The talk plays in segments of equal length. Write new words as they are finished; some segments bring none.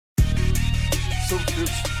Super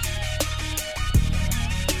Future.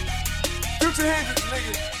 Future Hendrix,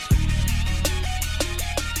 nigga.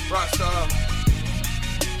 RockStarr.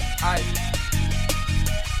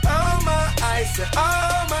 All my ice and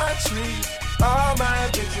all my trees, all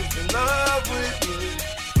my bitches in love with me.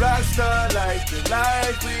 RockStarr like the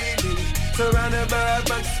life we lead, surrounded by a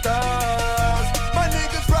bunch of stars. My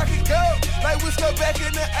niggas rockin' gold, like we stuck back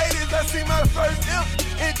in the 80s. I see my first imp,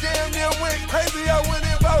 and damn near went crazy. I went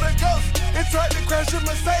and bought a ghost, and tried to crash a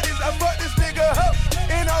Mercedes. I fucked this nigga up,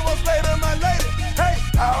 and almost laid on my lady. Hey,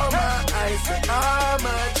 all my ice and all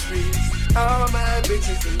my trees, all my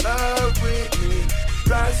bitches in love with me.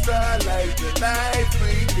 RockStarr like the life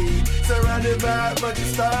we lead, surrounded by a bunch of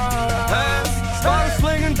stars. Started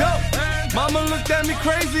slinging dope. Mama looked at me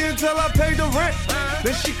crazy until I paid the rent.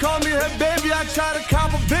 Then she called me her baby, I tried to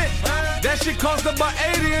cop a bit. That shit cost about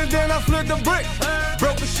 80 and then I flipped the brick.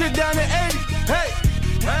 Broke the shit down to 80. Hey,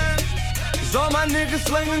 cause all my niggas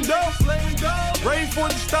slinging dope. Ready for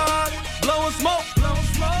the start, blowing smoke.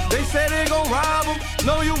 They say they gon' rob them,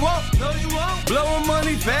 no you won't. Blowing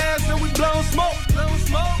money fast and we blowing smoke.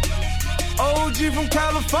 OG from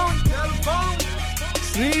California.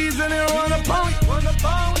 Sneeze and then run a pony.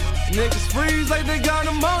 Niggas freeze like they got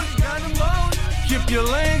pneumonia. Keep your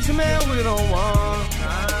legs, man, we don't want.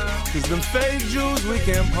 Cause them fake Jews we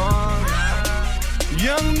can't pawn.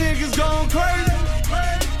 Young niggas going crazy.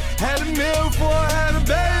 Had a meal before I had a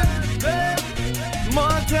baby.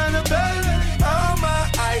 Montana baby. All my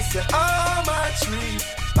ice and all my trees,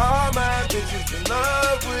 all my bitches in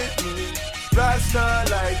love with me. RockStarr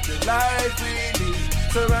like the life we lead,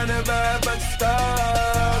 surrounded by a bunch of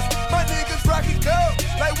stars. My niggas rockin' gold,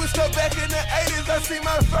 like we stuck back in the 80s. I see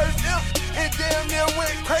my first imp, and damn near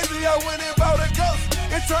went crazy. I went and bought a ghost,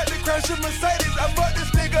 and tried to crash a Mercedes. I fucked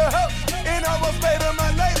this nigga up, and almost laid on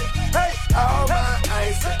my lady. Hey, all my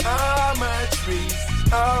ice and all my trees,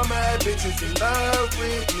 all my bitches in love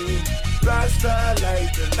with me. RockStarr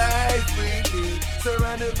like the life we lead,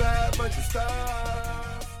 surrounded by a bunch of stars.